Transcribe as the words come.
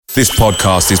This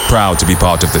podcast is proud to be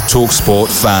part of the TalkSport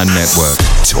Fan Network.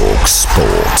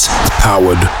 TalkSport.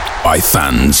 Powered by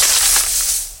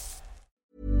fans.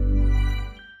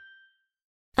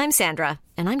 I'm Sandra,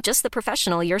 and I'm just the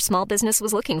professional your small business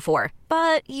was looking for.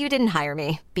 But you didn't hire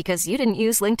me because you didn't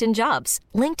use LinkedIn Jobs.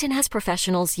 LinkedIn has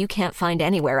professionals you can't find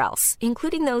anywhere else,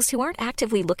 including those who aren't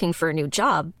actively looking for a new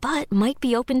job, but might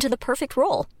be open to the perfect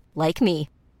role, like me.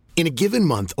 In a given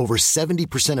month, over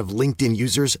 70% of LinkedIn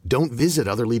users don't visit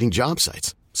other leading job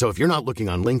sites. So if you're not looking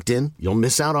on LinkedIn, you'll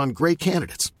miss out on great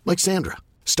candidates like Sandra.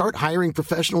 Start hiring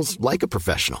professionals like a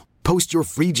professional. Post your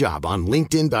free job on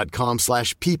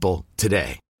linkedin.com/people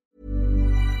today.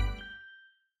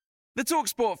 The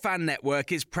TalkSport Fan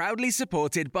Network is proudly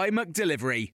supported by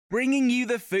McDelivery, bringing you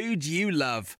the food you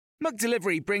love.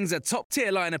 McDelivery brings a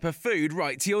top-tier lineup of food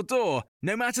right to your door.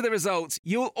 No matter the result,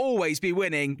 you'll always be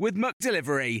winning with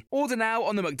McDelivery. Order now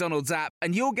on the McDonald's app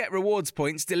and you'll get rewards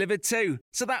points delivered too.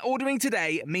 So that ordering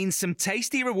today means some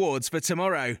tasty rewards for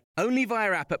tomorrow. Only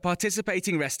via app at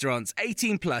participating restaurants.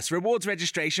 18 plus. Rewards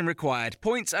registration required.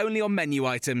 Points only on menu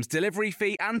items. Delivery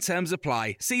fee and terms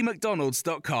apply. See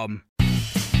mcdonalds.com.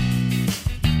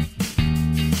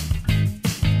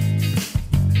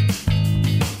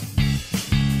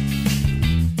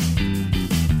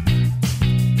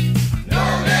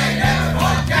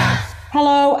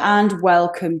 Hello and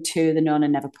welcome to the Known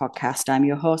and Never podcast. I'm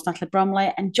your host, Natalie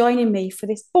Bromley, and joining me for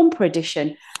this bumper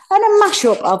edition and a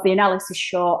mashup of the analysis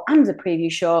show and the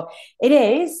preview show, it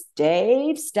is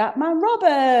Dave Statman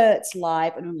Roberts,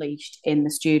 live and unleashed in the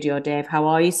studio. Dave, how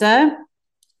are you, sir?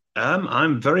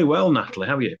 I'm very well, Natalie.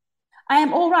 How are you? I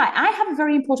am all right. I have a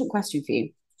very important question for you.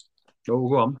 Oh,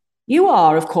 go on. You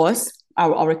are, of course,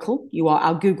 our oracle. You are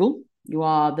our Google. You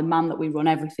are the man that we run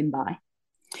everything by.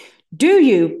 Do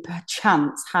you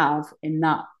perchance have in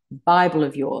that Bible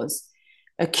of yours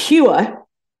a cure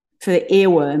for the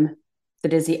earworm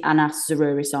that is the Anas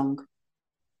Zaruri song?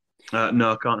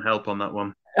 No, I can't help on that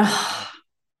one.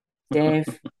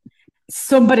 Dave,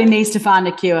 somebody needs to find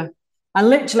a cure.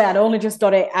 I'd only just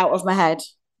got it out of my head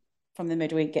from the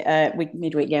midweek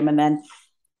game, and then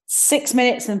 6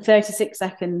 minutes and 36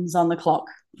 seconds on the clock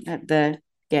at the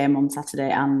game on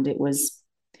Saturday, and it was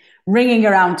ringing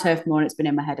around Turf Moor, and it's been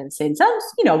in my head ever since. So,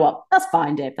 you know what? That's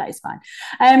fine, Dave. That is fine.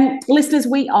 Listeners,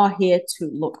 we are here to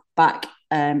look back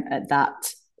at that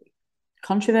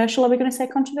controversial. Are we going to say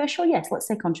controversial? Yes, let's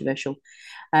say controversial.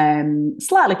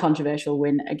 Slightly controversial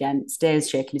win against, Dave's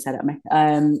shaking his head at me,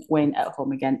 win at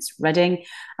home against Reading.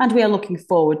 And we are looking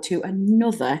forward to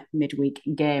another midweek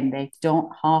game. They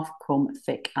don't half come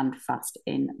thick and fast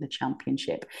in the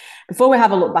Championship. Before we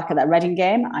have a look back at that Reading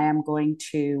game, I am going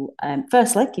to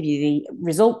firstly give you the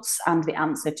results and the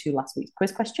answer to last week's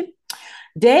quiz question.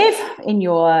 Dave, in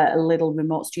your little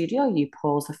remote studio, you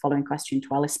posed the following question to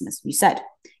our listeners. You said,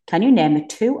 can you name the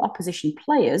two opposition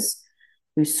players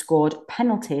who scored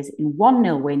penalties in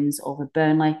 1-0 wins over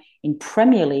Burnley in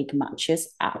Premier League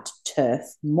matches at Turf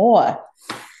Moor?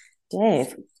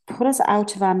 Dave, put us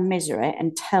out of our misery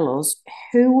and tell us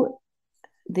what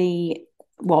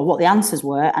the answers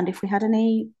were and if we had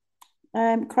any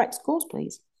correct scores,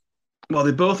 please. Well,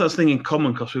 they both have a thing in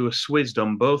common because we were swizzed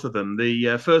on both of them.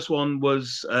 The first one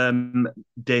was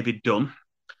David Dunn.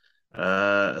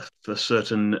 For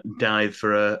certain dive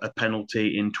for a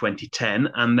penalty in 2010,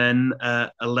 and then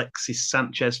Alexis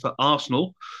Sanchez for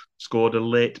Arsenal scored a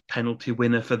late penalty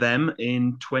winner for them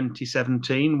in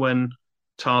 2017 when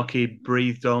Tarky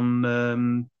breathed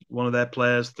on one of their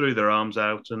players, threw their arms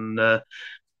out and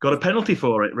got a penalty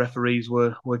for it. Referees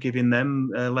were giving them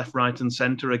left, right and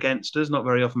centre against us, not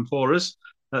very often for us.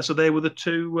 So they were the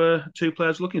two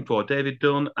players looking for, David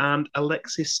Dunn and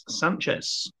Alexis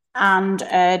Sanchez. And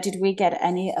did we get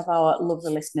any of our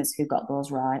lovely listeners who got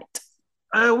those right?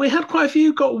 We had quite a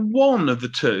few. Got one of the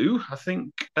two, I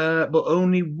think, but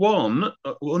only one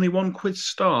quiz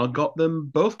star got them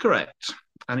both correct,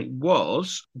 and it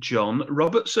was John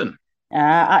Robertson.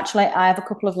 Actually, I have a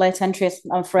couple of late entries,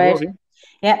 I'm afraid. Oh,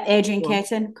 yeah, Adrian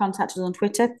Caton contacted us on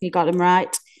Twitter. He got them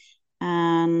right.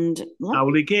 And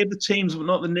well, he gave the teams, but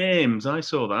not the names. I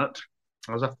saw that.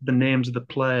 I was after the names of the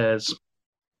players.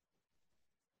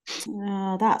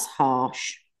 That's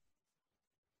harsh.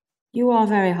 You are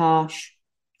very harsh.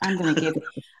 I'm going to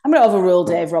overrule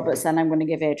Dave Roberts, and I'm going to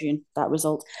give Adrian that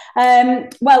result.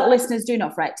 Well, listeners, do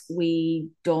not fret. We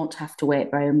don't have to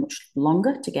wait very much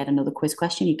longer to get another quiz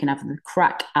question. You can have the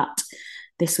crack at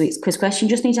this week's quiz question.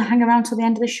 You just need to hang around till the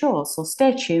end of the show. So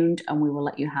stay tuned, and we will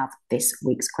let you have this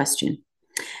week's question.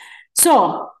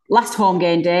 So, last home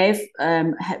game, Dave.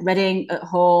 Reading at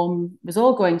home was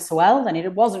all going so well, then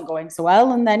it wasn't going so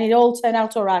well, and then it all turned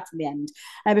out all right in the end.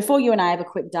 Before you and I have a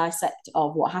quick dissect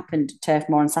of what happened at Turf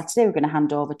Moor on Saturday, we're going to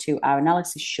hand over to our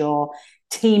analysis show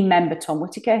team member Tom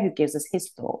Whitaker, who gives us his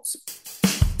thoughts.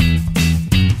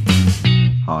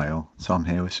 Hi all, Tom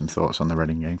here with some thoughts on the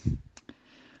Reading game.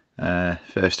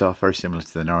 First off, very similar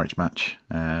to the Norwich match.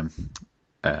 I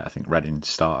think Reading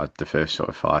started the first sort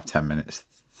of 5-10 minutes,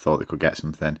 thought they could get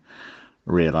something,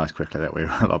 realised quickly that we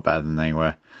were a lot better than they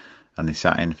were, and they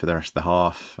sat in for the rest of the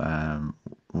half.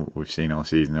 We've seen all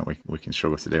season that we can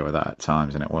struggle to deal with that at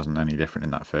times, and it wasn't any different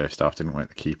in that first half. Didn't work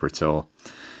the keeper at all.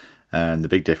 And the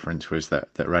big difference was that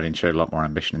Reading showed a lot more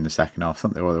ambition in the second half. I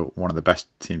think they were one of the best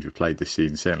teams we played this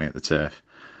season, certainly at the Turf.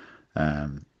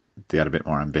 They had a bit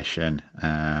more ambition.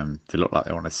 They looked like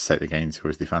they wanted to take the game to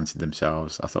us. They fancied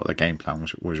themselves. I thought their game plan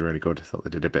was really good. I thought they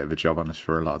did a bit of a job on us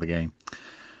for a lot of the game.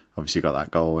 Obviously got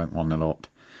that goal, went 1-0 up.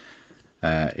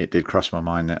 It did cross my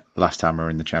mind that last time we were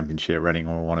in the Championship, Reading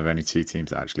were one of only two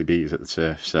teams that actually beat us at the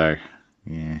Turf. So,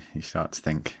 yeah, you start to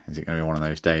think, is it going to be one of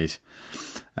those days?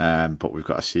 But we've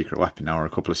got a secret weapon now, or a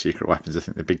couple of secret weapons. I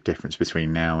think the big difference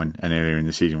between now and earlier in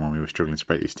the season when we were struggling to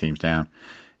break these teams down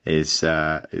is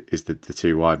the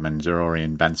two wide men, Zaroury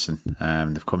and Benson.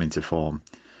 They've come into form.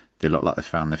 They look like they've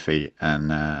found their feet,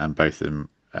 and both of them,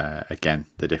 again,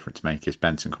 the difference makers.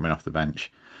 Benson coming off the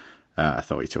bench. I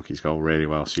thought he took his goal really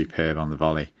well, superb on the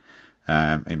volley.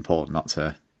 Important not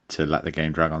to let the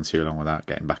game drag on too long without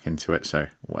getting back into it. So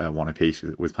one apiece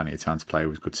with plenty of time to play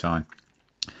was a good sign.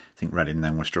 I think Reading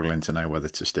then were struggling to know whether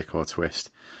to stick or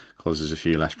twist, causes a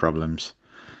few less problems.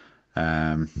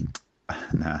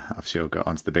 Obviously I'll go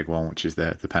on to the big one, which is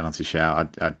the penalty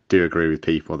shout. I do agree with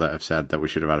people that have said that we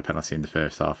should have had a penalty in the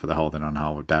first half for the holding on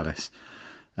Harwood Bellis.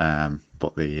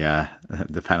 But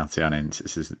the penalty on him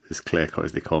is as clear cut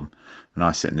as they come. When I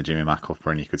was sitting the Jimmy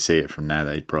McAlpin, and you could see it from there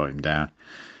that he'd brought him down.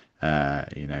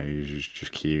 He was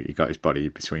just cute. He got his body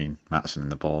between Maatsen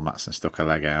and the ball. Maatsen stuck a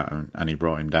leg out and he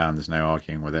brought him down. There's no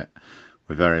arguing with it.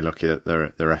 We're very lucky that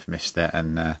the ref missed it,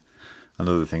 and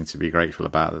another thing to be grateful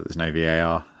about that there's no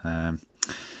VAR.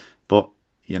 But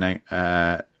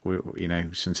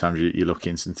sometimes you're lucky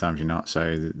and sometimes you're not.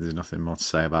 So there's nothing more to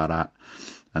say about that.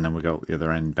 And then we go at the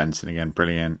other end. Benson again,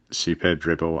 brilliant, superb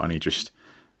dribble, and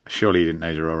surely he didn't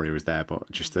know Zaroury was there, but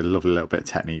just a lovely little bit of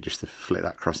technique just to flick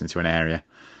that cross into an area.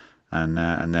 And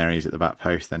there he is at the back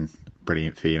post, then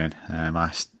brilliant feeling. I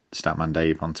asked Statman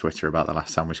Dave on Twitter about the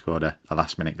last time we scored a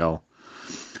last minute goal.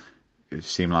 It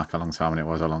seemed like a long time, and it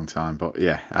was a long time. But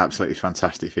yeah, absolutely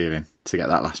fantastic feeling to get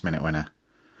that last minute winner.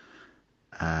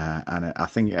 And I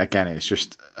think, again, it's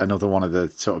just another one of the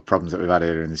sort of problems that we've had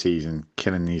earlier in the season,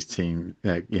 killing these teams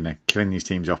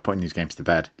off, putting these games to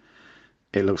bed.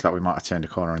 It looks like we might have turned a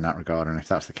corner in that regard, and if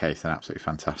that's the case, then absolutely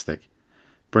fantastic.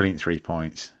 Brilliant 3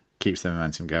 points, keeps the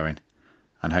momentum going,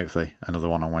 and hopefully another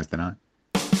one on Wednesday night.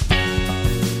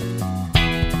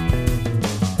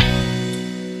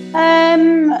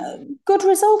 Good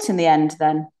result in the end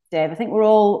then, Dave. I think we're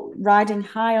all riding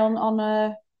high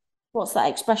on what's that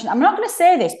expression? I'm not going to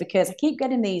say this because I keep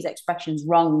getting these expressions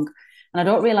wrong and I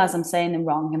don't realise I'm saying them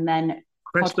wrong. And then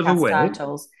crest of a wave.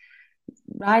 Titles,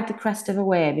 ride the crest of a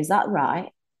wave. Is that right?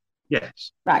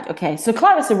 Yes. Right, okay. So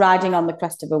Clarets are riding on the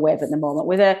crest of a wave at the moment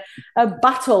with a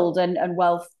battled and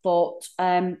well thought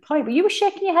point. But you were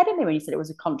shaking your head at me when you said it was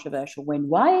a controversial win.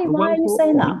 Why are you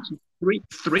saying that? Three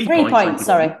points.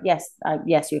 Sorry. Yes,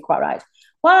 you're quite right.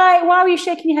 Why were you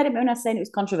shaking your head at me when I was saying it was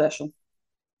controversial?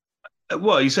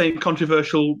 What are you saying?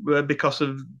 Controversial because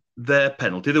of their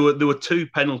penalty? There were two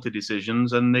penalty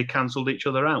decisions, and they cancelled each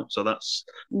other out. So that's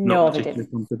not particularly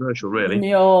controversial, really.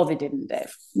 No, they didn't,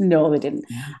 Dave. No, they didn't.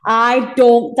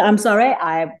 I'm sorry.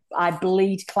 I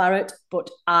bleed claret, but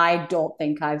I don't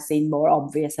think I've seen more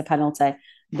obvious a penalty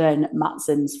than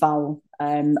Maatsen's foul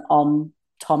on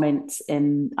Tom Ince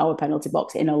in our penalty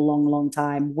box in a long, long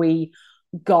time. We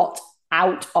got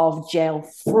out of jail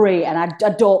free, and I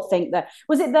don't think that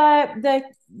was it.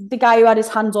 The guy who had his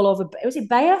hands all over. Was it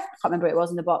Bayer? I can't remember who it was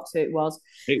in the box. Who it was?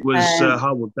 It was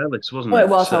Harwood Bellis, wasn't it? It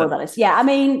was Harwood Bellis. Yeah, I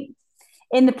mean,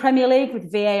 in the Premier League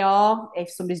with VAR, if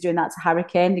somebody's doing that to Harry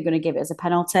Kane, they're going to give it as a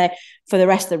penalty. For the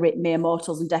rest of the mere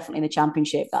mortals, and definitely in the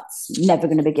Championship, that's never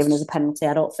going to be given as a penalty,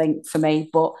 I don't think, for me.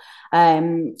 But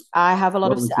I have a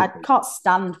lot I can't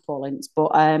stand Paul Ince,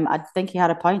 but I think he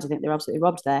had a point. I think they're absolutely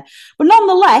robbed there. But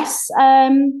nonetheless,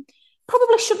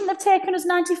 probably shouldn't have taken us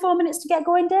 94 minutes to get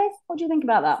going, Dave. What do you think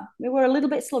about that? We were a little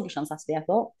bit sluggish on Saturday, I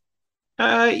thought.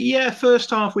 First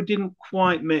half we didn't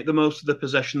quite make the most of the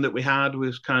possession that we had. We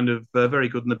was kind of very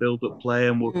good in the build-up play,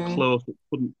 and we're close, but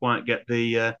couldn't quite get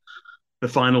the the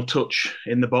final touch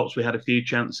in the box. We had a few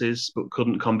chances but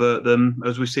couldn't convert them,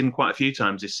 as we've seen quite a few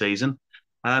times this season.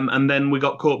 And then we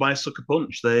got caught by a sucker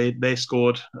punch. They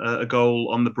scored a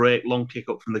goal on the break, long kick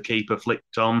up from the keeper,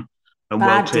 flicked on, and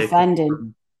Bad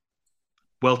defending.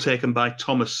 Well taken by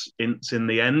Thomas Ince in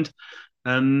the end.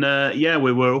 And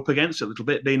we were up against it a little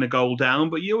bit, being a goal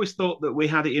down. But you always thought that we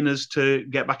had it in us to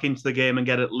get back into the game and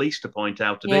get at least a point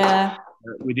out of it.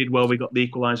 We did well. We got the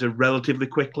equaliser relatively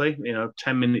quickly.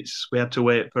 10 minutes we had to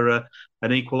wait for an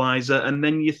equaliser. And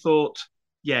then you thought,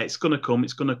 yeah, it's going to come,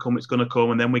 it's going to come, it's going to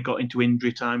come. And then we got into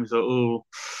injury time. We thought,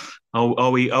 are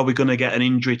we going to get an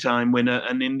injury time winner?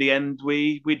 And in the end,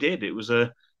 we did. It was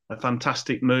a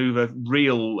fantastic move, a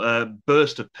real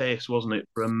burst of pace, wasn't it,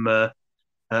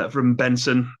 from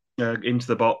Benson into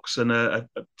the box, and a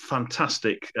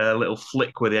fantastic little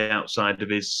flick with the outside of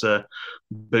his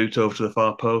boot over to the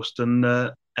far post, and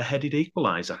a headed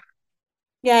equaliser.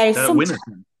 Yeah, winner.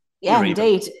 Yeah,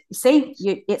 indeed. See,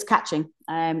 it's catching.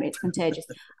 It's contagious.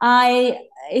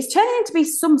 It's turning into be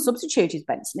some substitute, is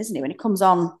Benson, isn't he? When he comes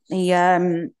on,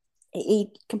 he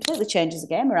completely changes the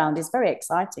game around. It's very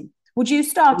exciting. Would you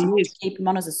start him or keep him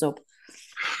on as a sub?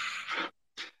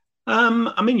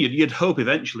 You'd hope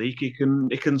eventually he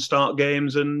can start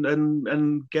games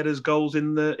and get us goals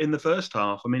in the first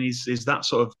half. I mean, he's that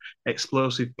sort of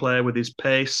explosive player with his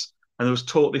pace. And there was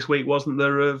talk this week, wasn't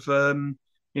there, of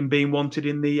him being wanted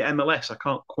in the MLS? I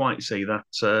can't quite see that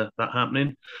happening.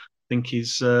 I think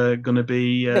he's going to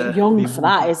be a bit young for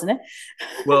that, isn't it?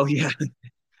 Well, yeah,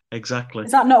 exactly.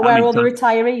 Is that not where all the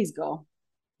retirees go?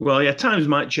 Well, yeah, times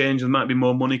might change. There might be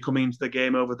more money coming into the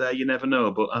game over there. You never know.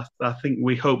 But I think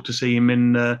we hope to see him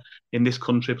in this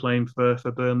country playing for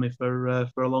Burnley for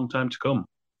a long time to come.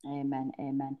 Amen.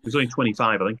 He's only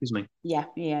 25, I think, isn't he? Yeah,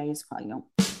 he's quite young.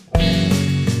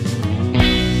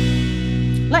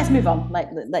 Let's move on.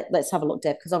 Let's have a look,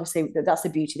 Dave, because obviously that's the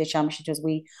beauty of the Championship, as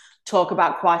we talk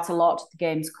about quite a lot. The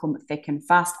games come thick and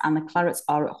fast, and the Clarets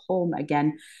are at home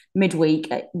again midweek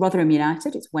at Rotherham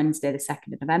United. It's Wednesday, the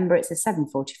 2nd of November. It's a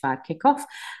 7:45 kickoff.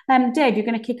 Dave, you're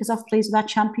going to kick us off, please, with our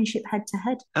Championship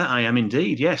head-to-head. I am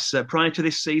indeed, yes. Prior to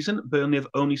this season, Burnley have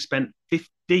only spent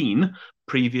 15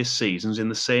 previous seasons in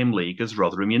the same league as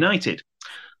Rotherham United.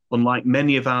 Unlike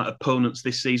many of our opponents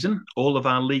this season, all of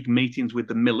our league meetings with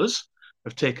the Millers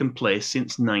have taken place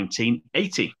since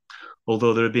 1980,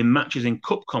 although there have been matches in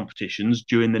cup competitions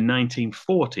during the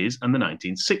 1940s and the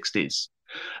 1960s.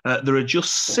 There are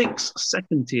just 6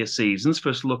 second-tier seasons for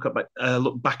us to look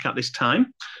back at this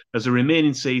time, as the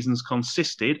remaining seasons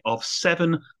consisted of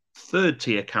 7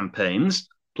 third-tier campaigns,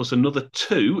 plus another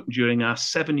 2 during our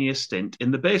 7-year stint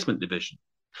in the basement division.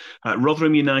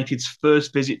 Rotherham United's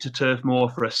first visit to Turf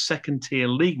Moor for a second-tier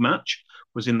league match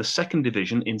was in the second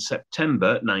division in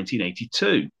September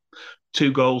 1982.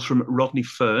 2 goals from Rodney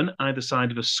Fern, either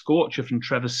side of a scorcher from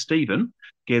Trevor Stephen,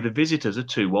 gave the visitors a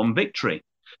 2-1 victory,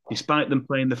 despite them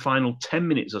playing the final 10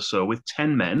 minutes or so with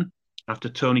 10 men after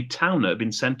Tony Towner had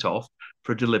been sent off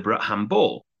for a deliberate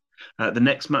handball. The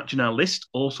next match in our list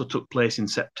also took place in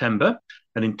September,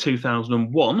 and in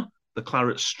 2001, the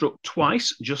Clarets struck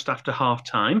twice just after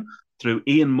half-time through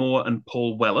Ian Moore and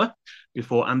Paul Weller,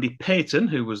 before Andy Payton,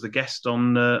 who was the guest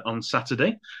on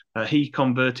Saturday, he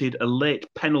converted a late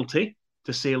penalty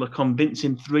to seal a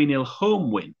convincing 3-0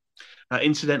 home win.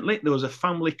 Incidentally, there was a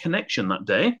family connection that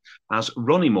day, as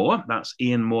Ronnie Moore, that's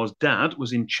Ian Moore's dad,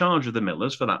 was in charge of the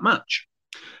Millers for that match.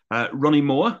 Ronnie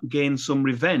Moore gained some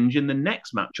revenge in the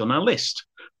next match on our list.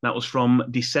 That was from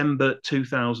December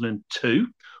 2002,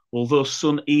 although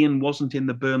son Ian wasn't in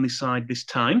the Burnley side this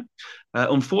time.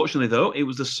 Unfortunately, though, it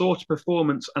was the sort of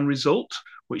performance and result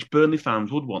which Burnley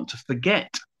fans would want to forget.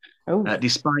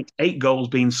 Despite 8 goals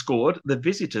being scored, the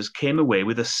visitors came away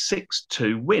with a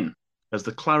 6-2 win, as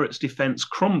the Clarets' defence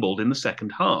crumbled in the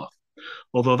second half,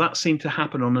 although that seemed to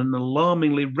happen on an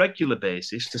alarmingly regular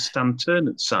basis to Stan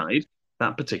Turner's side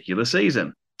that particular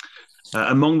season.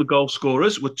 Among the goal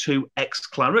scorers were 2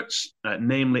 ex-Clarets,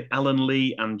 namely Alan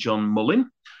Lee and John Mullin,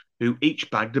 who each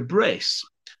bagged a brace.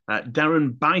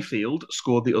 Darren Byfield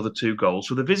scored the other 2 goals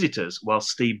for the visitors, while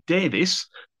Steve Davis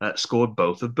scored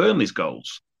both of Burnley's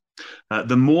goals.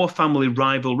 The Moore family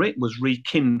rivalry was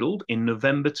rekindled in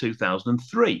November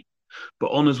 2003,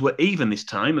 but honours were even this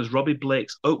time, as Robbie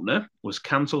Blake's opener was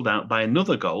cancelled out by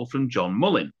another goal from John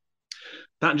Mullin.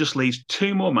 That just leaves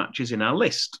 2 more matches in our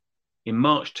list. In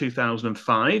March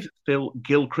 2005, Phil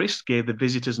Gilchrist gave the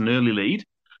visitors an early lead,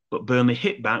 but Burnley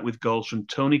hit back with goals from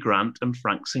Tony Grant and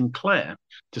Frank Sinclair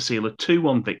to seal a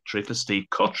 2-1 victory for Steve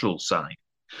Cottrell's side.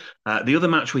 The other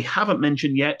match we haven't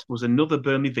mentioned yet was another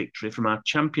Burnley victory from our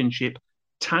Championship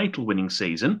title-winning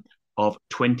season of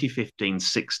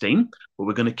 2015-16, but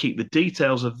we're going to keep the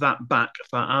details of that back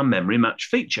for our memory match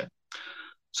feature.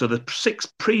 So the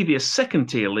 6 previous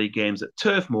second-tier league games at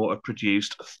Turf Moor have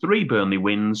produced 3 Burnley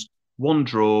wins, 1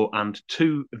 draw and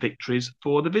 2 victories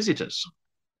for the visitors.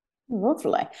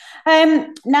 Lovely.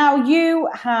 Now, you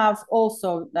have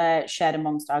also shared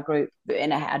amongst our group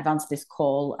in advance of this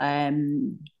call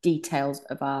details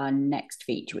of our next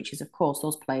feature, which is, of course,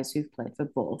 those players who've played for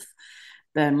both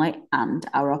Burnley and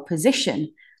our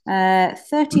opposition.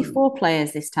 34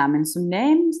 players this time, and some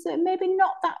names that maybe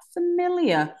not that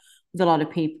familiar with a lot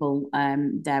of people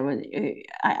there.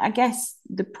 I guess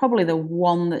probably the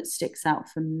one that sticks out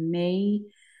for me,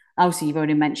 obviously you've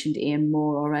already mentioned Ian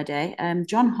Moore already.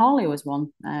 John Hawley was one.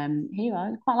 I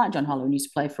quite like John Hawley when he used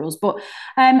to play for us. But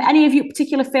any of your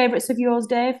particular favourites of yours,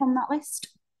 Dave, on that list?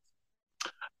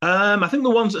 I think the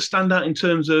ones that stand out in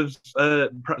terms of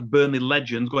perhaps Burnley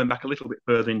legends, going back a little bit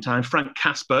further in time, Frank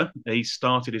Casper. He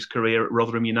started his career at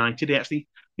Rotherham United. I think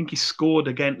he scored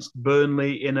against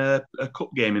Burnley in a cup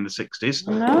game in the 60s.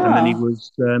 Oh. And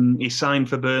then he signed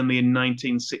for Burnley in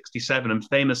 1967. And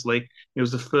famously, he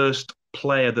was the first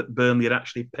player that Burnley had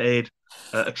actually paid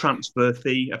a transfer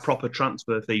fee, a proper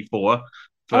transfer fee for.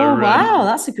 Oh, wow.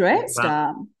 That's a great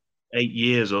start. 8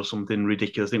 years or something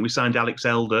ridiculous. I think we signed Alex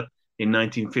Elder in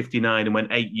 1959 and went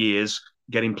 8 years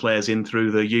getting players in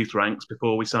through the youth ranks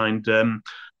before we signed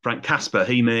Frank Casper.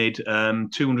 He made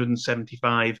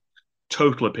 275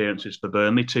 total appearances for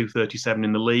Burnley, 237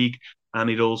 in the league, and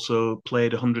he'd also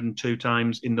played 102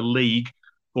 times in the league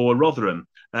for Rotherham.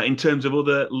 In terms of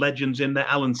other legends in there,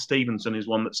 Alan Stevenson is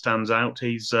one that stands out.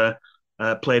 He's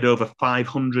played over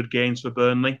 500 games for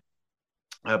Burnley,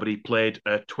 but he played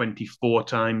 24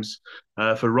 times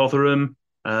for Rotherham.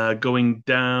 Going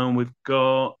down, we've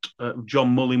got John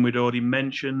Mullin, we'd already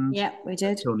mentioned. Yeah, we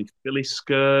did. Tony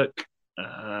Philliskirk,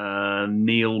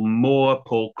 Neil Moore,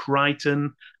 Paul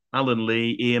Crichton, Alan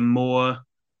Lee, Ian Moore,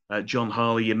 John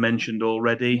Harley, you mentioned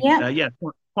already. Yeah,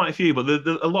 quite a few, but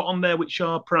there's a lot on there which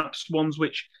are perhaps ones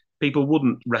which people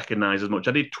wouldn't recognise as much.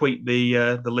 I did tweet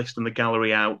the list and the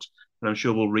gallery out, and I'm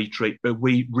sure we'll retweet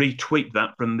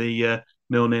that from the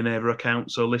No Nay Never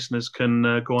account, so listeners can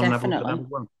go on and have a look at that as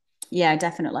well. Yeah,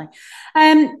 definitely.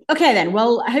 Okay, then.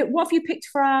 Well, what have you picked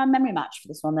for our memory match for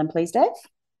this one then, please, Dave?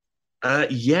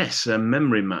 Yes, a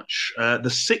memory match. The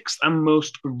 6th and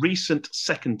most recent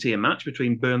second-tier match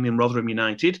between Burnley and Rotherham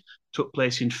United took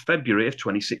place in February of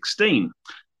 2016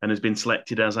 and has been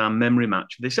selected as our memory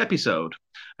match for this episode.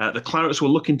 The Clarets were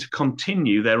looking to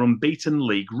continue their unbeaten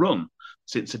league run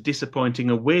since a disappointing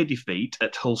away defeat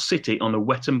at Hull City on a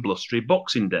wet and blustery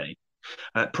Boxing Day.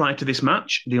 Prior to this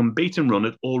match, the unbeaten run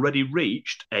had already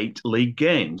reached 8 league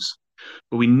games.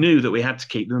 But we knew that we had to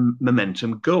keep the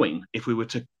momentum going if we were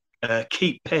to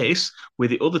keep pace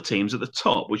with the other teams at the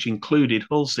top, which included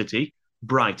Hull City,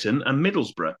 Brighton and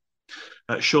Middlesbrough.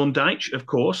 Sean Dyche, of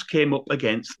course, came up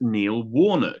against Neil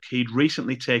Warnock. He'd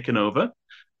recently taken over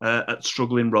at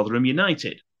struggling Rotherham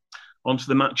United. Onto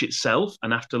the match itself,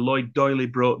 and after Lloyd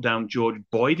Doyley brought down George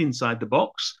Boyd inside the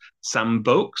box, Sam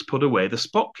Boakes put away the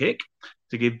spot kick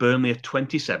to give Burnley a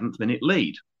 27th minute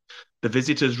lead. The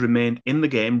visitors remained in the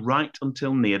game right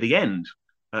until near the end,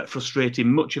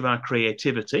 frustrating much of our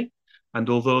creativity, and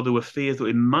although there were fears that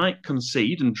we might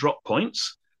concede and drop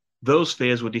points, those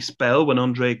fears were dispelled when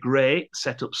Andre Gray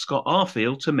set up Scott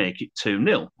Arfield to make it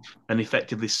 2-0 and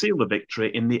effectively seal the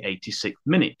victory in the 86th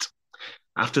minute.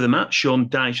 After the match, Sean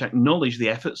Dyche acknowledged the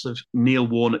efforts of Neil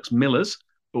Warnock's Millers,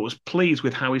 but was pleased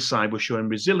with how his side was showing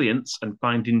resilience and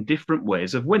finding different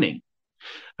ways of winning.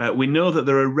 We know that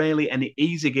there are rarely any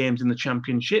easy games in the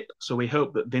Championship, so we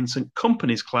hope that Vincent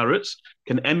Kompany's Clarets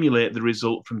can emulate the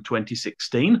result from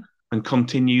 2016 and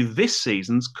continue this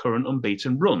season's current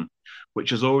unbeaten run,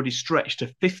 which has already stretched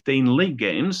to 15 league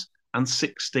games and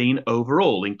 16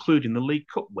 overall, including the League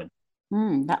Cup win.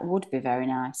 That would be very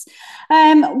nice.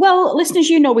 Well, listeners,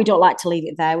 you know we don't like to leave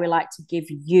it there. We like to give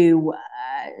you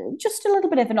just a little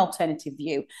bit of an alternative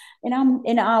view in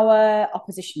our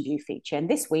opposition view feature. And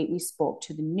this week we spoke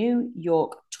to the New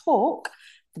York Talk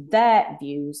for their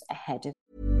views ahead of.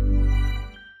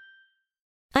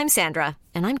 I'm Sandra,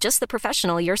 and I'm just the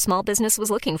professional your small business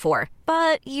was looking for.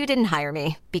 But you didn't hire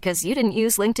me because you didn't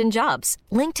use LinkedIn Jobs.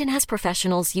 LinkedIn has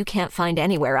professionals you can't find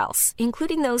anywhere else,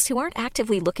 including those who aren't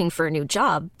actively looking for a new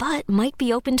job, but might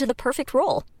be open to the perfect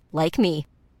role, like me.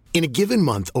 In a given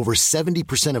month, over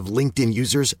 70% of LinkedIn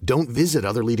users don't visit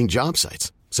other leading job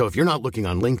sites. So if you're not looking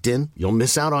on LinkedIn, you'll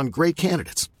miss out on great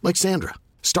candidates like Sandra.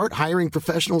 Start hiring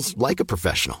professionals like a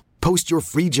professional. Post your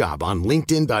free job on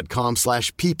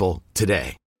linkedin.com/people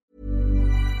today.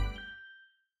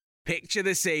 Picture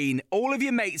the scene. All of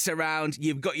your mates around,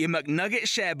 you've got your McNugget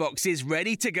share boxes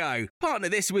ready to go. Partner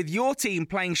this with your team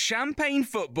playing champagne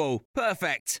football.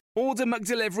 Perfect. Order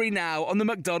McDelivery now on the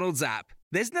McDonald's app.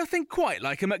 There's nothing quite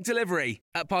like a McDelivery.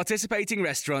 At participating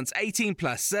restaurants, 18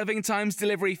 plus, serving times,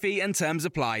 delivery fee and terms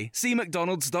apply. See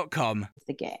mcdonalds.com.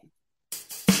 The game.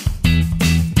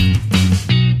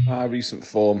 Our recent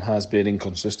form has been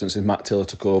inconsistent since Matt Taylor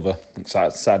took over. It's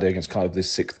Saturday against Cardiff,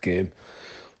 this 6th game.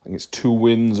 I think it's 2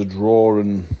 wins, a draw,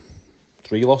 and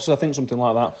 3 losses, I think, something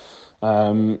like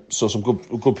that. So some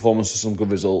good performances, some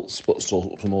good results, but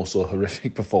some also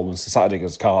horrific performances. Saturday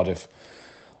against Cardiff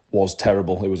was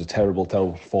terrible. It was a terrible,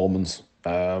 terrible performance.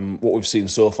 What we've seen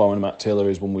so far in Matt Taylor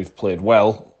is when we've played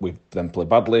well, we've then played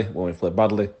badly. When we've played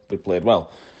badly, we've played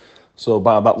well. So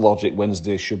by that logic,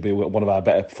 Wednesday should be one of our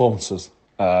better performances.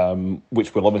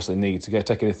 Which we'll obviously need to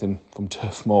take anything from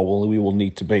Turf Moor. We will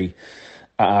need to be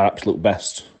at our absolute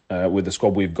best with the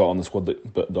squad we've got and the squad that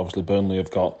obviously Burnley have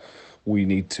got. We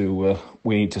need to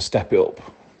step it up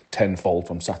tenfold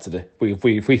from Saturday. If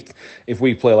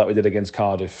we play like we did against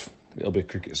Cardiff, it'll be a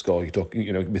cricket score. It'll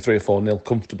be 3 or 4-0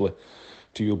 comfortably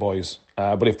to you boys.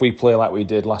 But if we play like we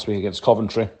did last week against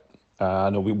Coventry,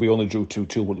 I know we only drew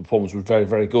 2-2, but the performance was very,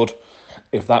 very good.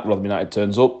 If that Rotherham United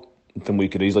turns up, then we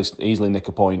could easily nick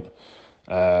a point,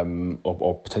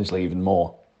 or potentially even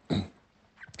more.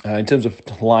 In terms of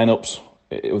lineups,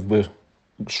 we're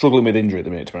struggling with injury at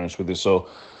the minute, to be honest with you. So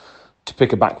to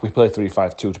pick a back, we play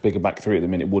 3-5-2. To pick a back three at the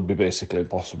minute would be basically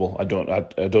impossible. I don't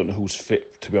know who's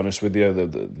fit, to be honest with you.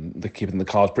 They're keeping the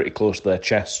cards pretty close to their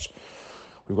chest.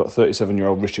 We've got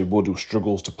 37-year-old Richard Wood who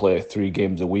struggles to play 3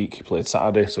 games a week. He played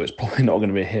Saturday, so it's probably not going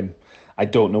to be him. I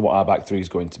don't know what our back three is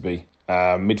going to be.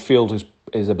 Midfield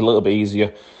is a little bit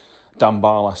easier. Dan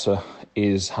Barlasser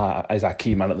is our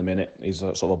key man at the minute. He's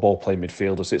a sort of a ball-playing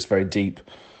midfielder, sits very deep,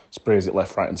 sprays it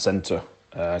left, right and centre.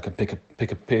 Can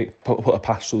put a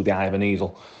pass through the eye of a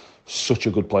needle. Such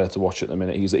a good player to watch at the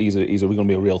minute. He's going to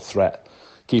be a real threat.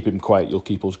 Keep him quiet, you'll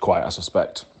keep us quiet, I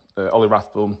suspect. Ollie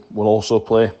Rathbone will also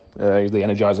play. He's the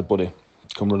Energizer buddy.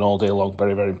 Can run all day long,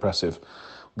 very, very impressive.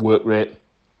 Work rate.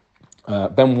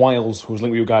 Ben Wiles, who was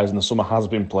linked with you guys in the summer, has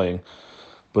been playing,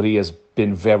 but he has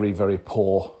been very, very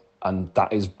poor, and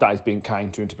that is being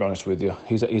kind to him, to be honest with you.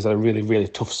 He's had a really, really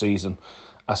tough season.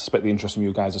 I suspect the interest from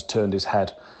you guys has turned his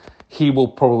head. He will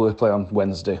probably play on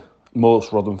Wednesday.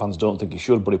 Most Rotherham fans don't think he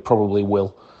should, but he probably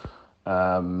will.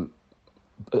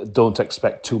 Don't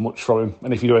expect too much from him,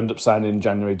 and if you do end up signing in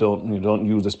January, don't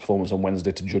use this performance on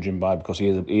Wednesday to judge him by, because he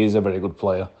is a very good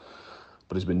player,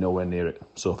 but he's been nowhere near it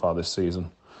so far this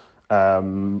season.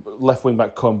 Left wing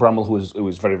back Colin Bramall, who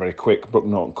is very, very quick. Brooke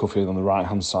Norton-Cuffy on the right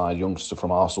hand side, youngster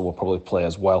from Arsenal, will probably play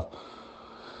as well.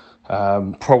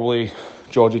 Probably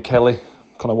Georgie Kelly,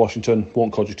 Connor Washington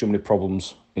won't cause you too many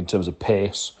problems in terms of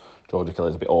pace. Georgie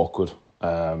Kelly's a bit awkward.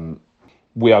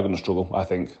 We are going to struggle, I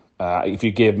think. If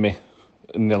you gave me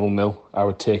 0-0, I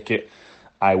would take it.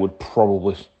 I'm going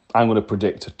to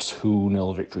predict a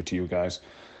 2-0 victory to you guys.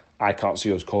 I can't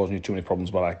see us causing you too many problems,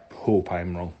 but I hope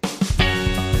I'm wrong.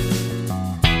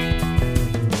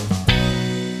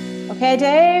 Okay,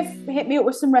 Dave, hit me up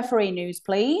with some referee news,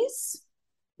 please.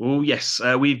 Oh, yes.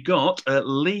 We've got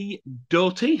Lee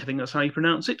Doughty, I think that's how you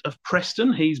pronounce it, of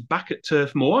Preston. He's back at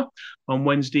Turf Moor on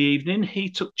Wednesday evening. He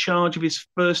took charge of his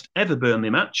first ever Burnley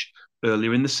match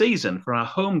earlier in the season for our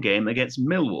home game against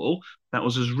Millwall. That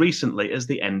was as recently as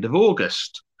the end of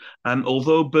August.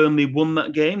 Although Burnley won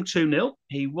that game 2-0,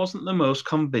 he wasn't the most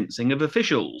convincing of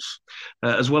officials.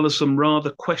 As well as some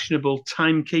rather questionable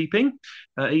timekeeping,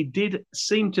 he did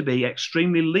seem to be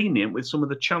extremely lenient with some of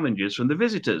the challenges from the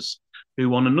visitors,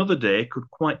 who on another day could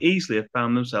quite easily have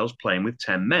found themselves playing with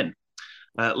 10 men.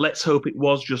 Let's hope it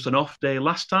was just an off day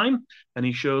last time, and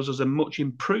he shows us a much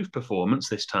improved performance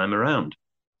this time around.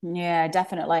 Yeah,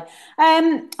 definitely.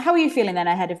 How are you feeling then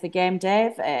ahead of the game,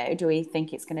 Dave? Do we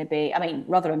think it's going to be... I mean,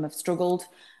 Rotherham have struggled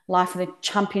life of the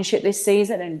Championship this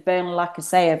season, and Burnley, like I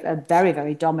say, are very,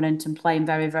 very dominant and playing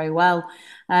very, very well.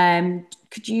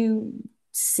 Could you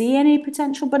see any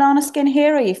potential banana skin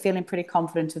here, or are you feeling pretty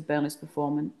confident of Burnley's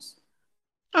performance?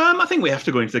 I think we have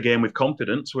to go into the game with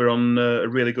confidence. We're on a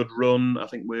really good run. I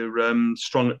think we're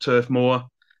strong at Turf Moor.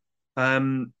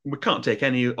 We can't take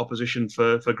any opposition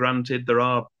for granted. There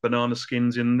are banana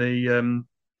skins in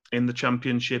the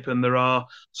Championship, and there are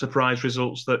surprise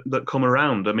results that come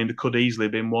around. I mean, there could easily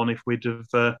have been one if we'd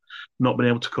have not been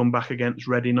able to come back against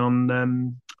Reading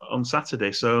on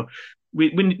Saturday. So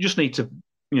we just need to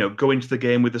go into the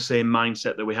game with the same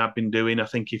mindset that we have been doing. I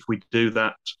think if we do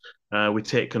that, we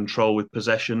take control with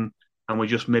possession, and we're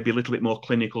just maybe a little bit more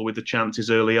clinical with the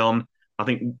chances early on. I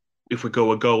think if we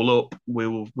go a goal up,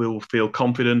 we'll feel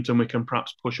confident and we can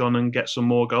perhaps push on and get some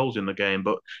more goals in the game.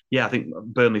 But yeah, I think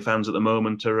Burnley fans at the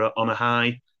moment are on a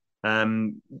high.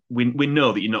 We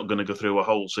know that you're not going to go through a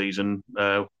whole season.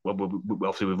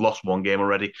 Obviously, we've lost one game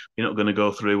already. You're not going to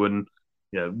go through and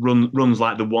runs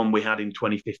like the one we had in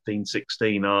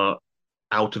 2015-16 are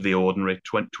out of the ordinary.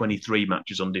 23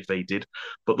 matches undefeated.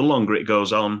 But the longer it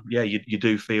goes on, yeah, you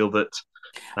do feel that.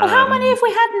 Well, how many have we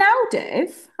had now,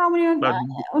 Dave? How many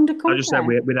under I just said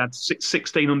we'd had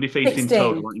 16 undefeated 16. In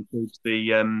total. That includes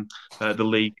the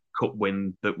League Cup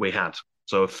win that we had.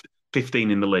 So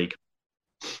 15 in the league.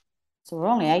 So we're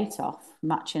only 8 off,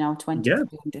 matching our 23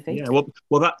 undefeated. Yeah,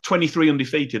 well, that 23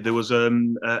 undefeated, there was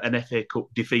an FA Cup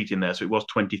defeat in there, so it was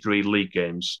 23 league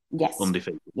games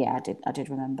undefeated. Yeah, I did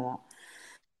remember that.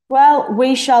 Well,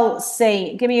 we shall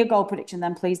see. Give me a goal prediction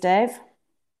then, please, Dave.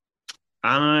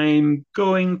 I'm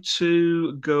going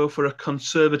to go for a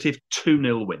conservative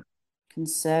 2-0 win.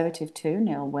 Conservative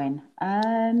 2-0 win.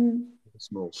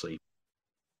 Small C.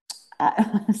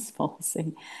 Small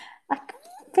C. I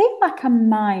feel like I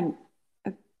might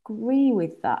agree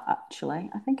with that, actually.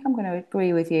 I think I'm going to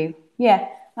agree with you. Yeah,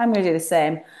 I'm going to do the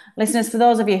same. Listeners, for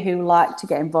those of you who like to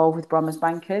get involved with Bromers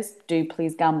Bankers, do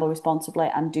please gamble responsibly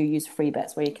and do use free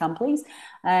bets where you can, please.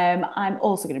 I'm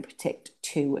also going to predict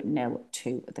 2-0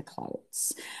 to the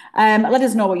Clarets. Let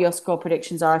us know what your score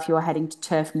predictions are if you are heading to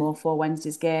Turf Moor for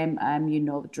Wednesday's game. You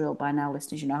know the drill by now,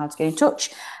 listeners. You know how to get in touch.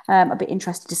 I'd be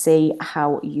interested to see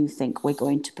how you think we're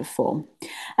going to perform.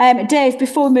 Dave,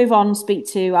 before we move on and speak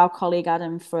to our colleague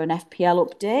Adam for an FPL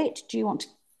update, do you want to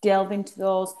delve into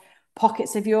those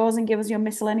pockets of yours and give us your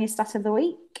miscellaneous stat of the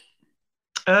week?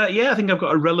 Yeah, I think I've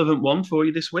got a relevant one for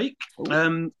you this week.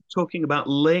 Talking about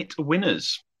late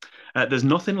winners. There's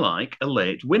nothing like a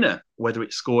late winner, whether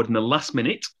it's scored in the last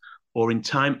minute or in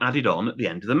time added on at the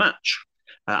end of the match.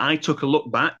 I took a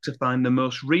look back to find the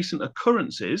most recent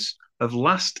occurrences of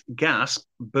last gasp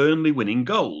Burnley winning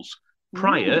goals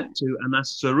prior to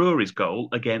Anas Zaroury's goal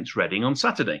against Reading on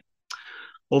Saturday.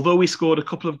 Although we scored a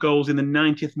couple of goals in the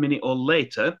 90th minute or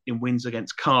later in wins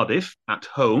against Cardiff at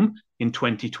home in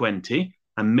 2020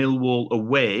 and Millwall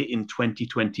away in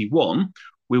 2021,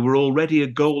 we were already a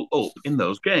goal up in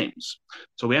those games.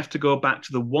 So we have to go back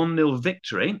to the 1-0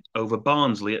 victory over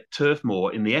Barnsley at Turf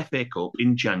Moor in the FA Cup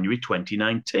in January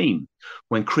 2019,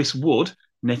 when Chris Wood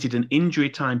netted an injury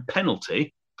time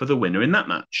penalty for the winner in that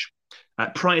match.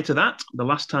 Prior to that, the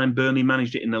last time Burnley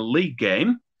managed it in a league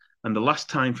game, and the last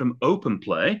time from open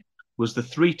play, was the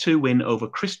 3-2 win over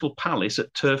Crystal Palace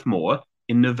at Turf Moor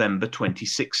in November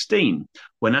 2016,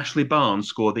 when Ashley Barnes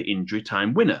scored the injury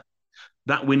time winner.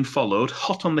 That win followed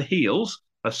hot on the heels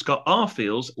of Scott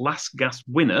Arfield's last gasp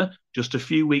winner just a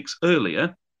few weeks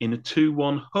earlier in a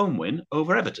 2-1 home win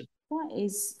over Everton. That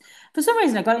is, for some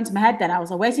reason, I got into my head then. I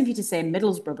was waiting for you to say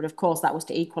Middlesbrough, but of course that was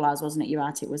to equalise, wasn't it? You're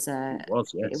right. It was a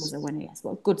winner. Yes.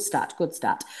 Well, good stat.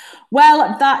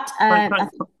 Well, that.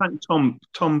 Thank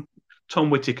Tom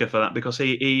Whittaker for that, because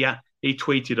he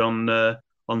tweeted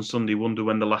on Sunday, wonder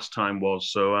when the last time was.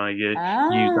 So I used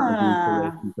that as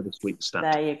inspiration for this week's stat.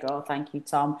 There you go. Thank you,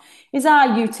 Tom. He's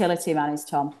our utility man, is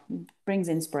Tom. Brings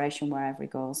inspiration wherever he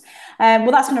goes.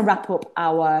 Well, that's going to wrap up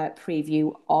our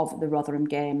preview of the Rotherham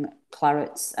game,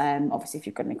 Clarets. Obviously, if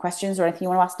you've got any questions or anything you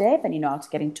want to ask Dave, then you know how to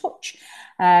get in touch.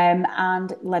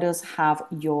 And let us have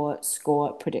your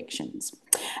score predictions.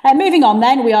 Moving on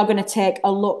then, we are going to take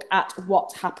a look at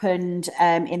what happened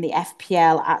in the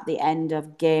FPL at the end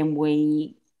of game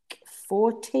week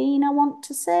 14, I want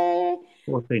to say.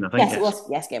 14, I think. Yes, it was.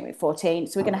 Yes, game week 14.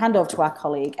 So we're going to hand over to our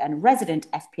colleague and resident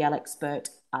FPL expert,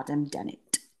 Adam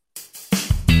Dennett.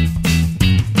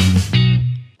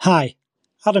 Hi,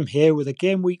 Adam here with a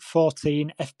game week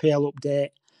 14 FPL update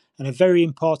and a very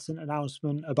important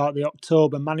announcement about the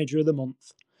October Manager of the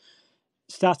Month.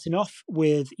 Starting off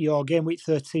with your game week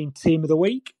 13 team of the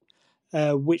week,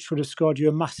 which would have scored you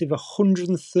a massive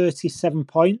 137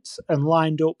 points and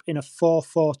lined up in a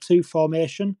 4-4-2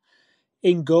 formation.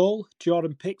 In goal,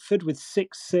 Jordan Pickford with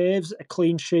 6 saves, a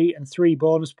clean sheet and 3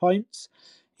 bonus points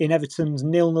in Everton's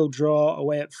 0-0 draw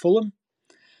away at Fulham.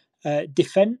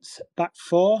 Defence, back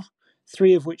 4,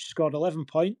 3 of which scored 11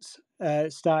 points,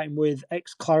 starting with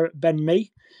ex-Claret Ben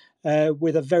Mee,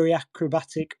 with a very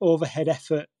acrobatic overhead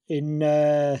effort in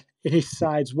his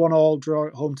side's 1-1 draw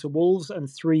at home to Wolves and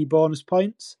 3 bonus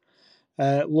points.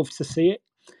 Love to see it.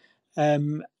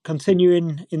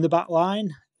 Continuing in the back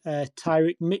line,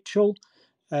 Tyrick Mitchell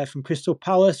from Crystal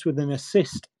Palace with an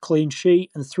assist, clean sheet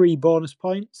and 3 bonus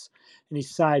points in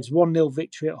his side's 1-0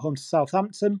 victory at home to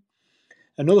Southampton.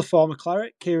 Another former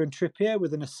Claret, Kieran Trippier,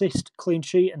 with an assist, clean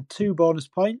sheet and 2 bonus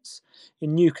points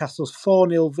in Newcastle's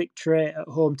 4-0 victory at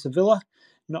home to Villa.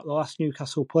 Not the last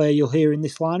Newcastle player you'll hear in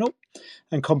this lineup.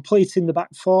 And completing the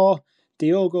back four,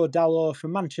 Diogo Dalot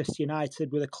from Manchester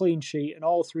United with a clean sheet and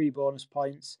all 3 bonus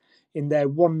points in their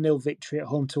 1-0 victory at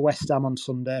home to West Ham on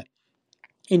Sunday.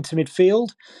 Into midfield,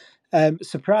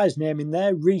 surprise name in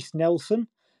there, Reiss Nelson,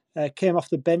 came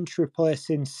off the bench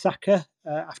replacing Saka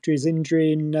after his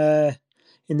injury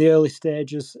in the early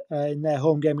stages in their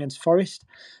home game against Forest.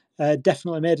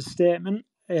 Definitely made a statement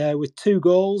with 2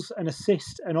 goals, an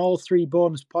assist and all 3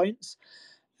 bonus points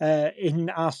in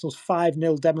Arsenal's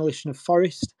 5-0 demolition of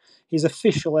Forest. He's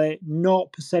officially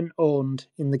 0% owned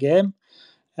in the game.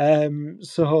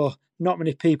 So not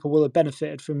many people will have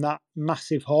benefited from that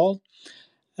massive haul.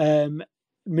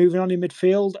 Moving on in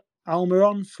midfield,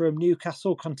 Almiron from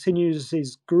Newcastle continues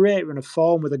his great run of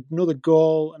form with another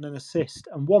goal and an assist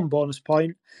and 1 bonus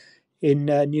point in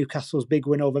Newcastle's big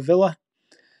win over Villa.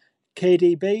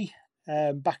 KDB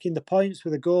back in the points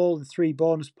with a goal and 3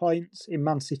 bonus points in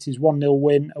Man City's 1-0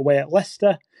 win away at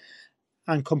Leicester.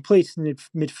 And completing the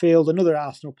midfield, another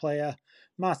Arsenal player,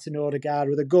 Martin Odegaard,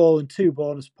 with a goal and 2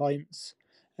 bonus points,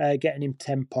 getting him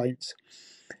 10 points.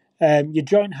 Your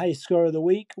joint highest scorer of the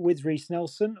week with Reiss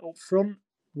Nelson up front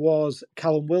was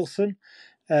Callum Wilson,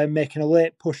 making a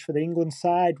late push for the England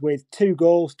side with 2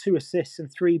 goals, 2 assists and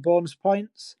 3 bonus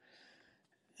points.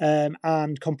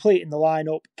 And completing the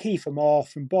lineup, Kiefer Moore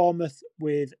from Bournemouth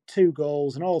with 2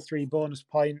 goals and all 3 bonus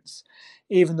points,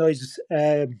 even though his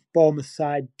Bournemouth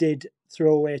side did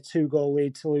throw away a 2-goal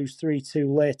lead to lose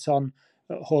 3-2 late on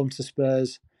at home to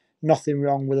Spurs. Nothing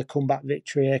wrong with a comeback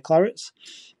victory here, Clarets.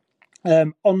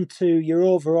 On to your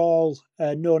overall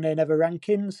No Nay Never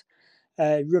rankings.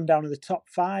 Rundown of the top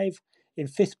 5. In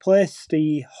 5th place,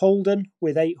 Steve Holden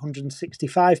with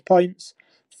 865 points.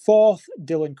 4th,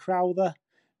 Dylan Crowther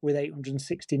with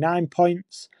 869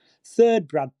 points. 3rd,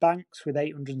 Brad Banks with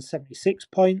 876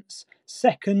 points.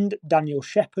 2nd, Daniel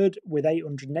Shepherd with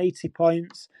 880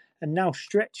 points. And now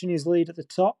stretching his lead at the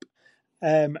top,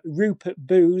 Rupert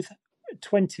Booth,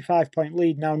 25-point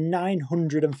lead, now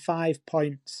 905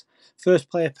 points. First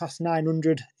player past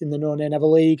 900 in the No Nay Never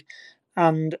League,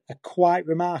 and a quite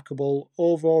remarkable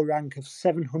overall rank of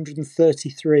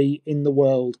 733 in the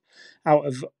world out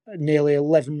of nearly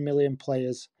 11 million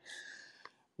players.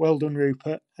 Well done,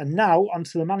 Rupert. And now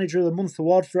onto the Manager of the Month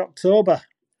award for October,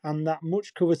 and that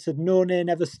much coveted No Nay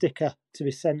Never sticker to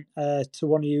be sent to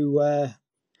one of you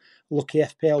lucky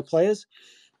FPL players.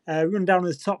 Run down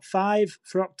the top 5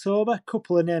 for October.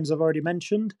 Couple of names I've already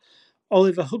mentioned.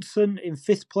 Oliver Hudson in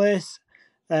 5th place.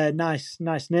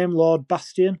 Nice name, Lord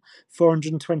Bastion.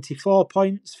 424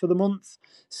 points for the month.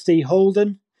 Steve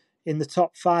Holden in the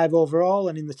top 5 overall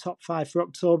and in the top 5 for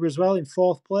October as well in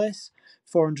 4th place.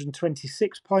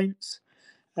 426 points.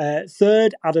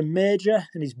 3rd, Adam Major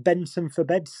and his Benson for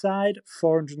Bedside.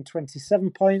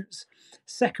 427 points.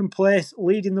 2nd place,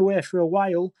 leading the way for a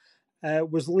while,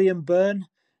 was Liam Byrne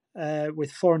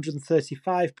with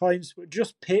 435 points, but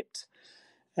just pipped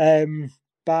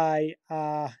by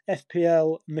our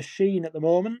FPL machine at the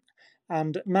moment.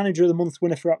 And Manager of the Month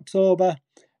winner for October,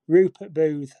 Rupert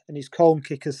Booth and his Colne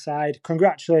Kickers side.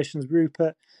 Congratulations,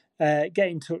 Rupert. Get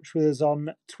in touch with us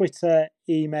on Twitter,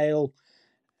 email,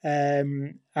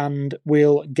 and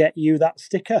we'll get you that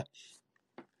sticker.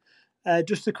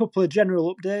 Just a couple of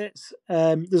general updates.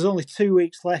 There's only 2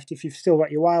 weeks left if you've still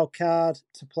got your wild card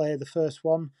to play the first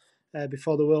one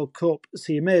before the World Cup,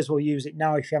 so you may as well use it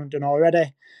now if you haven't done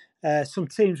already. Some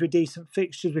teams with decent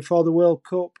fixtures before the World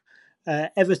Cup.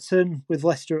 Everton with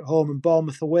Leicester at home and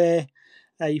Bournemouth away.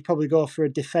 You probably go for a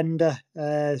defender,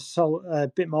 a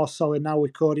bit more solid now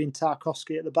with Cody and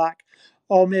Tarkowski at the back,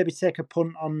 or maybe take a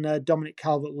punt on Dominic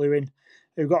Calvert-Lewin,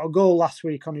 who got a goal last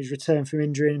week on his return from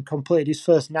injury and completed his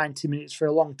first 90 minutes for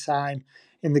a long time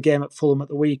in the game at Fulham at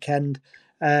the weekend.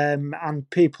 And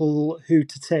people who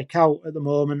to take out at the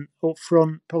moment up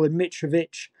front, probably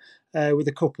Mitrovic with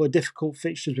a couple of difficult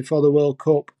fixtures before the World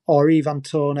Cup, or Ivan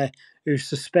Toney, who's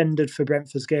suspended for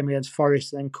Brentford's game against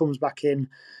Forest and then comes back in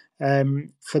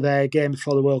for their game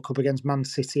before the World Cup against Man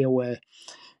City away.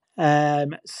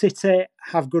 City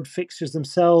have good fixtures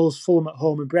themselves, Fulham at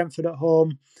home and Brentford at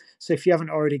home. So if you haven't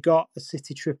already got a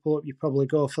City triple up, you probably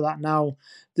go for that now.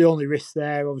 The only risk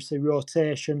there, obviously,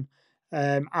 rotation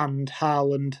and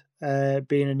Haaland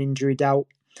being an injury doubt.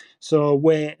 So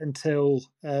wait until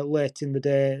late in the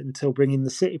day until bringing the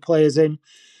City players in.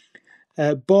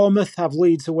 Bournemouth have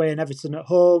Leeds away and Everton at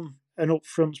home. And up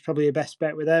front's probably your best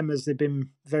bet with them, as they've been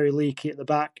very leaky at the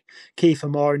back.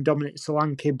 Kiefer Moore and Dominic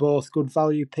Solanke, both good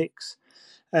value picks.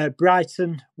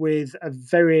 Brighton with a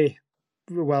very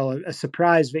a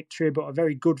surprise victory, but a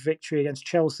very good victory against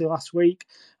Chelsea last week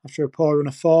after a poor run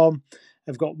of form.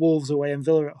 They've got Wolves away and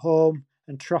Villa at home,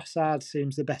 and Trossard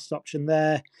seems the best option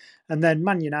there. And then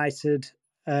Man United,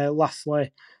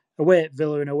 lastly, away at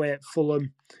Villa and away at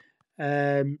Fulham.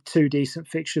 2 decent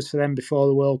fixtures for them before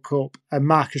the World Cup. And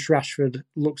Marcus Rashford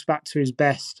looks back to his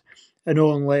best, and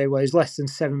only, he's less than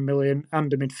 7 million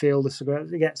and a midfielder, so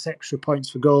he gets extra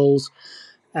points for goals.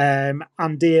 And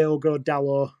Diogo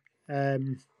Dalot,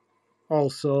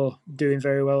 also doing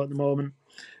very well at the moment.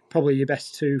 Probably your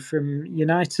best 2 from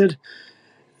United.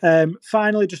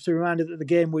 Finally, just a reminder that the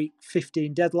game week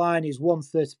 15 deadline is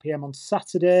 1:30 p.m. on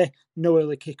Saturday. No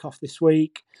early kick-off this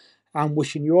week. I'm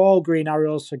wishing you all green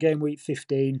arrows for game week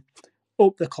 15.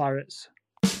 Up the Clarets.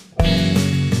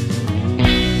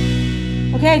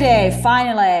 Okay, Dave,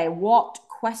 finally, what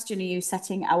question are you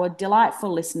setting our delightful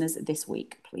listeners this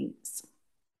week, please?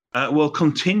 Well,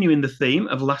 continuing the theme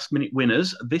of last-minute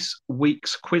winners, this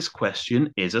week's quiz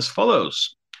question is as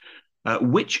follows.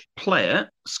 Which player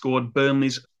scored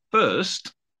Burnley's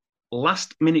first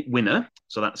last-minute winner,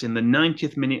 so that's in the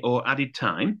 90th minute or added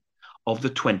time, of the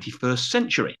 21st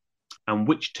century? And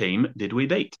which team did we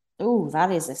beat? Oh,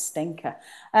 that is a stinker.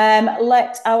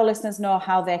 Let our listeners know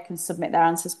how they can submit their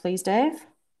answers, please, Dave.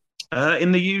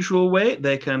 In the usual way,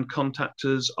 they can contact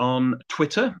us on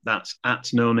Twitter. That's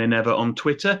 @NoNayNever on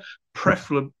Twitter,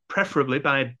 preferably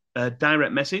by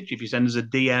direct message. If you send us a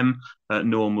DM,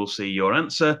 no one will see your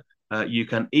answer. You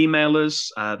can email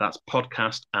us. That's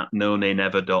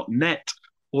podcast@nonaynever.net.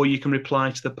 Or you can reply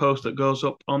to the post that goes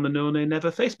up on the No Nay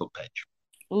Never Facebook page.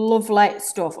 Lovely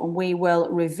stuff. And we will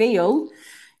reveal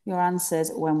your answers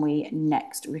when we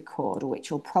next record, which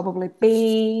will probably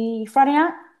be Friday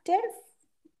night, Dave?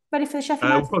 Ready for the Sheffield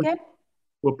United game?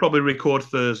 We'll probably record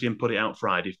Thursday and put it out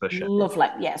Friday for Sheffield. Lovely.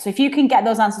 Yeah. So if you can get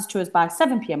those answers to us by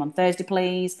 7 p.m. on Thursday,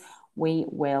 please, we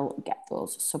will get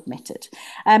those submitted.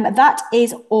 That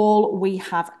is all we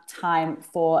have time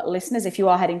for, listeners. If you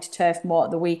are heading to Turf Moor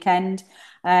at the weekend,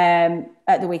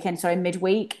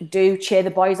 midweek, do cheer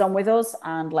the boys on with us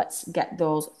and let's get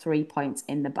those 3 points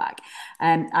in the bag.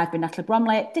 I've been Natalie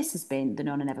Bromley. This has been the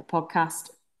No Nay Never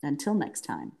podcast. Until next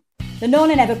time. The No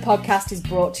Nay Never podcast is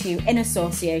brought to you in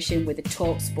association with the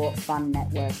TalkSport Fan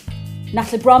Network.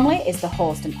 Natalie Bromley is the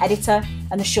host and editor,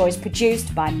 and the show is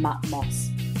produced by Matt Moss.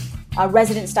 Our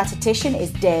resident statistician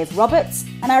is Dave Roberts,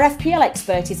 and our FPL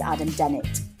expert is Adam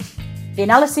Dennett. The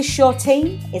Analysis Show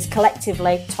team is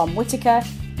collectively Tom Whittaker,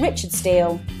 Richard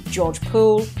Steele, George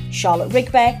Poole, Charlotte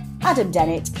Rigby, Adam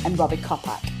Dennett and Robbie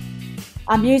Kopak.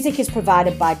 Our music is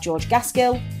provided by George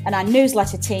Gaskill and our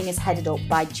newsletter team is headed up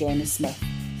by Jamie Smith.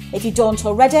 If you don't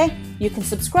already, you can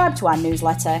subscribe to our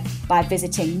newsletter by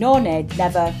visiting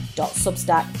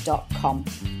nonaynever.substack.com.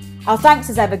 Our thanks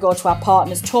as ever go to our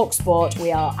partners TalkSport.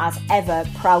 We are as ever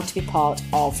proud to be part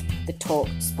of the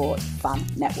TalkSport Fan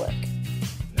Network.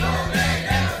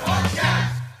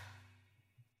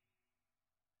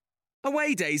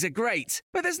 Away days are great,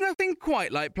 but there's nothing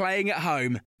quite like playing at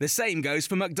home. The same goes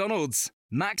for McDonald's.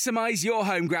 Maximise your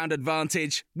home ground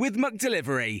advantage with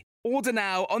McDelivery. Order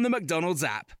now on the McDonald's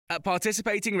app. At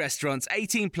participating restaurants,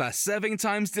 18 plus, serving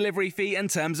times, delivery fee and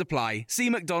terms apply. See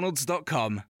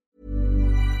mcdonalds.com.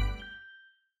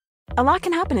 A lot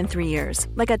can happen in 3 years,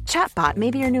 like a chatbot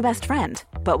may be your new best friend.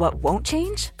 But what won't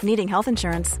change? Needing health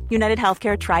insurance. United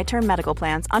Healthcare Tri-Term Medical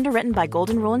Plans, underwritten by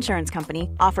Golden Rule Insurance Company,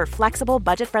 offer flexible,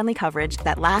 budget-friendly coverage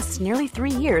that lasts nearly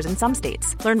 3 years in some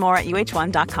states. Learn more at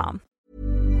uh1.com.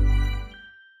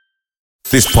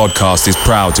 This podcast is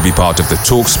proud to be part of the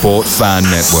TalkSport Fan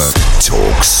Network.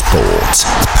 TalkSport.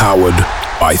 Powered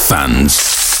by fans.